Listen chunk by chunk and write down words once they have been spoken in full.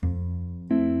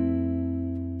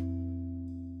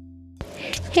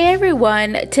Hey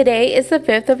everyone, today is the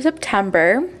 5th of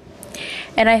September,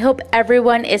 and I hope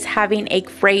everyone is having a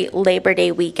great Labor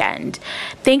Day weekend.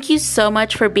 Thank you so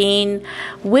much for being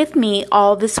with me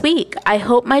all this week. I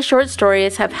hope my short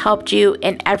stories have helped you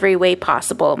in every way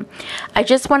possible. I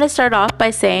just want to start off by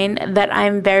saying that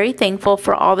I'm very thankful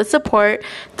for all the support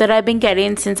that I've been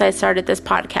getting since I started this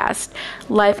podcast,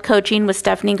 Life Coaching with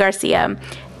Stephanie Garcia,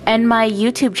 and my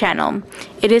YouTube channel.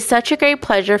 It is such a great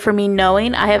pleasure for me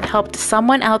knowing I have helped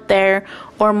someone out there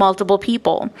or multiple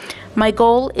people. My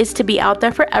goal is to be out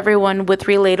there for everyone with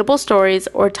relatable stories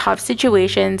or tough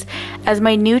situations as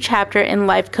my new chapter in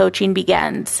life coaching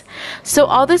begins. So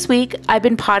all this week, I've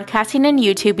been podcasting and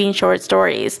YouTubing short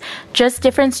stories, just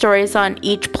different stories on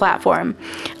each platform.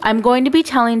 I'm going to be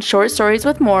telling short stories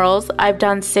with morals. I've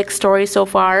done 6 stories so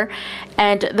far,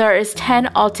 and there is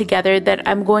 10 altogether that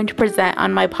I'm going to present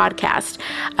on my podcast.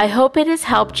 I hope it has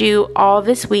helped you all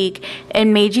this week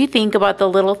and made you think about the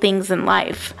little things in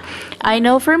life. I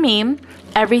know for me,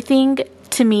 everything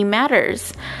to me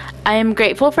matters. I am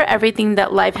grateful for everything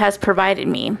that life has provided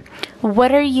me.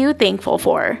 What are you thankful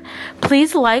for?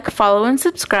 Please like, follow, and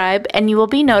subscribe, and you will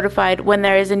be notified when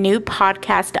there is a new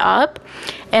podcast up,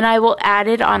 and I will add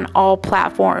it on all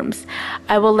platforms.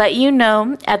 I will let you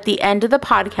know at the end of the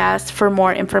podcast for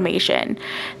more information.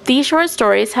 These short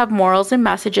stories have morals and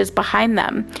messages behind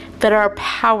them that are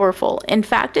powerful. In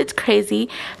fact, it's crazy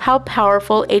how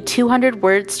powerful a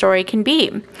 200-word story can be.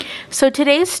 So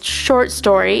today's short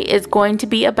story is going to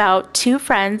be about 2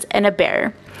 friends and a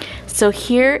bear. So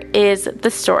here is the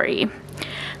story.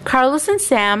 Carlos and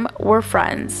Sam were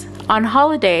friends. On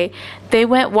holiday, they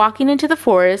went walking into the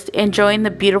forest, enjoying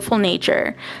the beautiful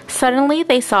nature. Suddenly,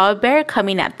 they saw a bear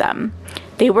coming at them.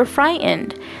 They were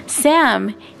frightened.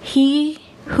 Sam,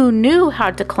 who knew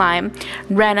how to climb,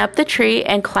 ran up the tree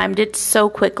and climbed it so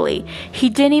quickly. He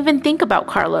didn't even think about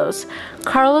Carlos.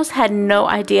 Carlos had no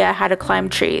idea how to climb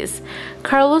trees.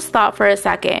 Carlos thought for a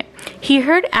second. He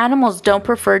heard animals don't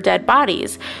prefer dead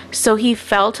bodies, so he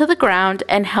fell to the ground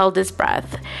and held his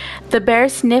breath. The bear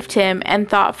sniffed him and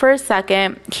thought for a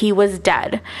second he was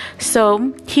dead,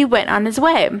 so he went on his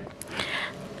way.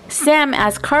 Sam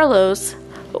asked Carlos,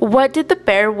 "What did the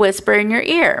bear whisper in your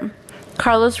ear?"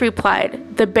 Carlos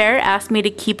replied, "The bear asked me to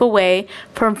keep away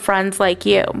from friends like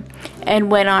you,"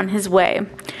 and went on his way.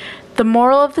 The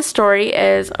moral of the story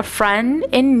is a friend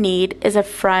in need is a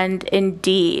friend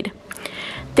indeed.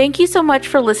 Thank you so much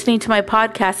for listening to my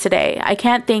podcast today. I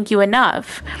can't thank you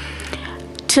enough.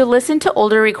 To listen to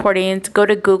older recordings, go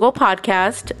to Google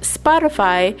Podcast,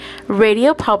 Spotify,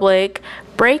 Radio Public,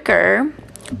 Breaker,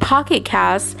 Pocket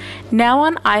Casts, now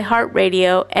on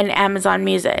iHeartRadio and Amazon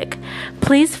Music.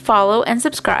 Please follow and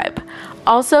subscribe.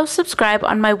 Also, subscribe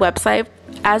on my website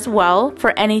as well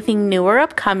for anything new or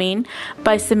upcoming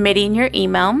by submitting your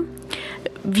email.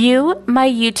 View my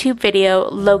YouTube video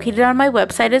located on my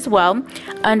website as well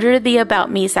under the About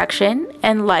Me section,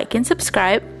 and like and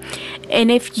subscribe.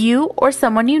 And if you or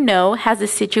someone you know has a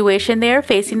situation they are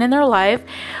facing in their life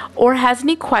or has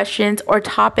any questions or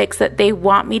topics that they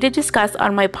want me to discuss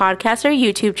on my podcast or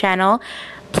YouTube channel,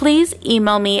 please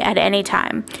email me at any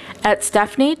time at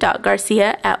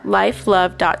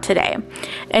stephanie.garcia@lifelove.today.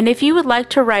 And if you would like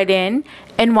to write in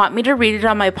and want me to read it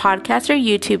on my podcast or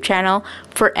YouTube channel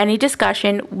for any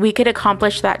discussion, we could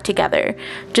accomplish that together.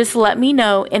 Just let me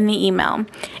know in the email.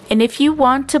 And if you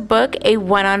want to book a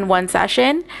one-on-one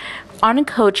session on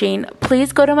coaching,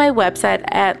 please go to my website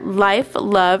at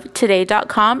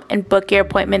lifelovetoday.com and book your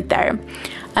appointment there.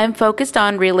 I'm focused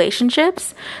on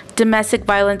relationships, domestic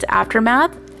violence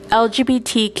aftermath,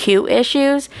 LGBTQ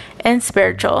issues, and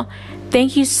spiritual.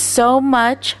 Thank you so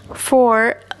much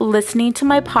for listening to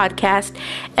my podcast,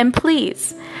 and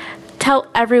please tell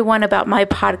everyone about my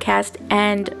podcast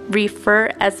and refer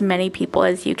as many people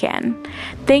as you can.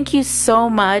 Thank you so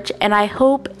much, and I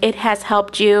hope it has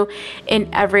helped you in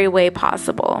every way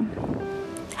possible.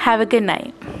 Have a good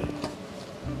night.